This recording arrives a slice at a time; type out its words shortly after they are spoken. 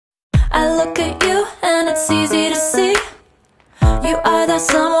look at you and it's easy to see you are that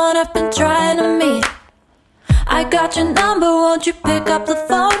someone I've been trying to meet. I got your number, won't you pick up the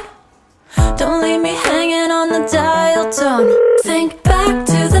phone? Don't leave me hanging on the dial tone. Think back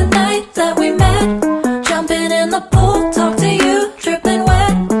to the night that we met, jumping in the pool, talk to you, dripping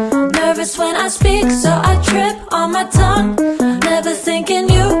wet. Nervous when I speak, so I trip on my tongue. Never thinking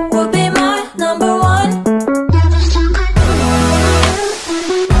you would be my number one. Nervous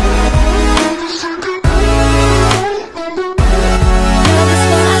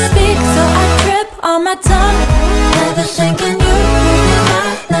when I speak, so I trip on my tongue. Never thinking you would be my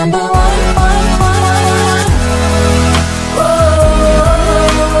number one.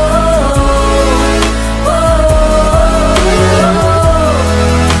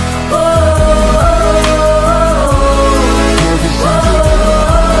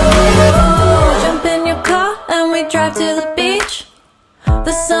 Drive to the beach.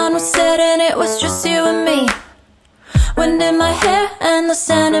 The sun was setting, it was just you and me. Wind in my hair and the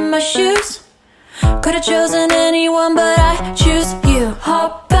sand in my shoes. Could've chosen anyone, but I choose you.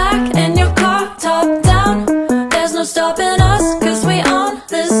 Hop back in your car, top down. There's no stopping us, cause we own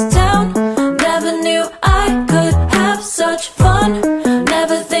this town. Never knew I could have such fun.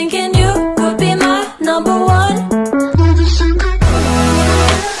 Never thinking you would be my number one.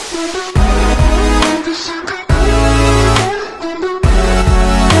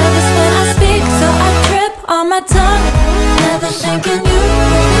 On my tongue, never thinking you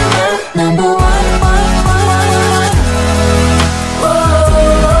would be my number one.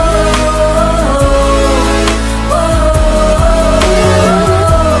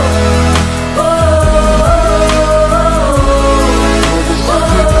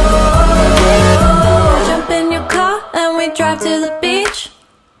 Jump in your car and we drive to the beach.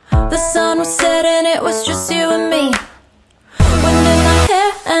 The sun was setting, it was just you and me. Wind in my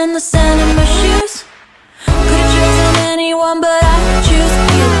hair and the sand in my shoes. Could've chosen anyone, but I choose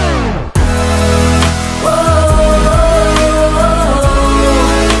you.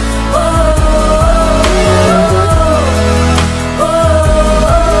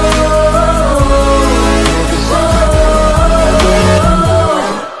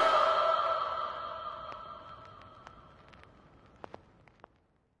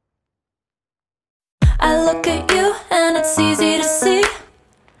 I look at you and it's easy to see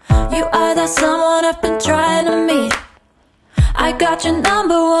you are that someone I've been trying to meet. I got your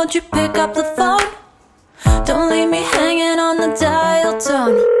number, won't you pick up the phone? Don't leave me hanging on the dial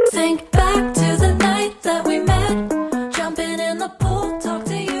tone. Think back